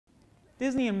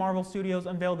Disney and Marvel Studios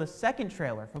unveiled the second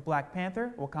trailer for Black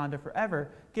Panther: Wakanda Forever,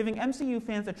 giving MCU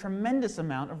fans a tremendous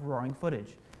amount of roaring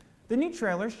footage. The new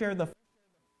trailer shared the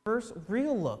first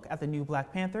real look at the new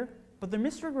Black Panther, but the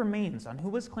mystery remains on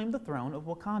who has claimed the throne of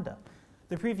Wakanda.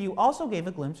 The preview also gave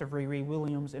a glimpse of RIRI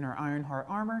Williams in her Ironheart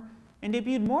armor and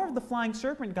debuted more of the flying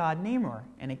serpent god Namor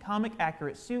in a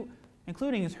comic-accurate suit,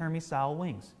 including his Hermes-style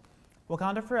wings.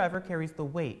 Wakanda Forever carries the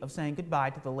weight of saying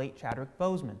goodbye to the late Chadwick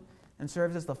Boseman and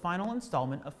serves as the final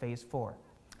installment of Phase 4.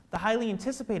 The highly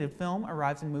anticipated film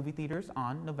arrives in movie theaters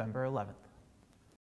on November 11th.